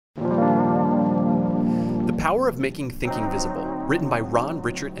Power of Making Thinking Visible, written by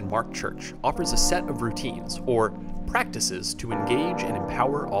Ritchhart and Mark Church, offers a set of routines, or practices, to engage and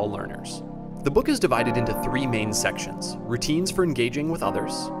empower all learners. The book is divided into three main sections: routines for engaging with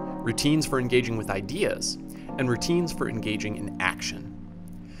others, routines for engaging with ideas, and routines for engaging in action.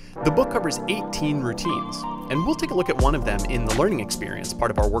 The book covers 18 routines, and we'll take a look at one of them in the learning experience part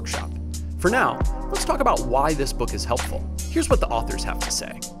of our workshop. For now, let's talk about why this book is helpful. Here's what the authors have to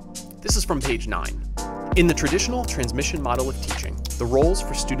say. This is from page 9. In the traditional transmission model of teaching, the roles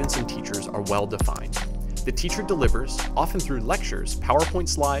for students and teachers are well defined. The teacher delivers, often through lectures, PowerPoint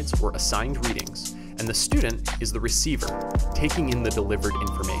slides, or assigned readings, and the student is the receiver, taking in the delivered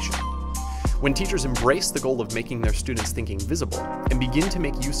information. When teachers embrace the goal of making their students' thinking visible and begin to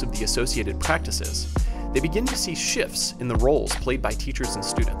make use of the associated practices, they begin to see shifts in the roles played by teachers and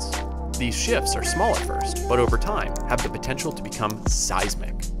students. These shifts are small at first, but over time have the potential to become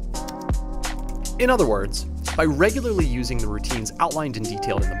seismic. In other words, by regularly using the routines outlined and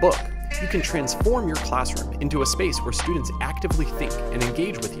detailed in the book, you can transform your classroom into a space where students actively think and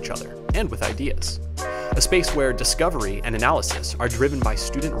engage with each other and with ideas. A space where discovery and analysis are driven by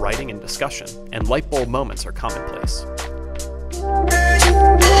student writing and discussion, and light bulb moments are commonplace.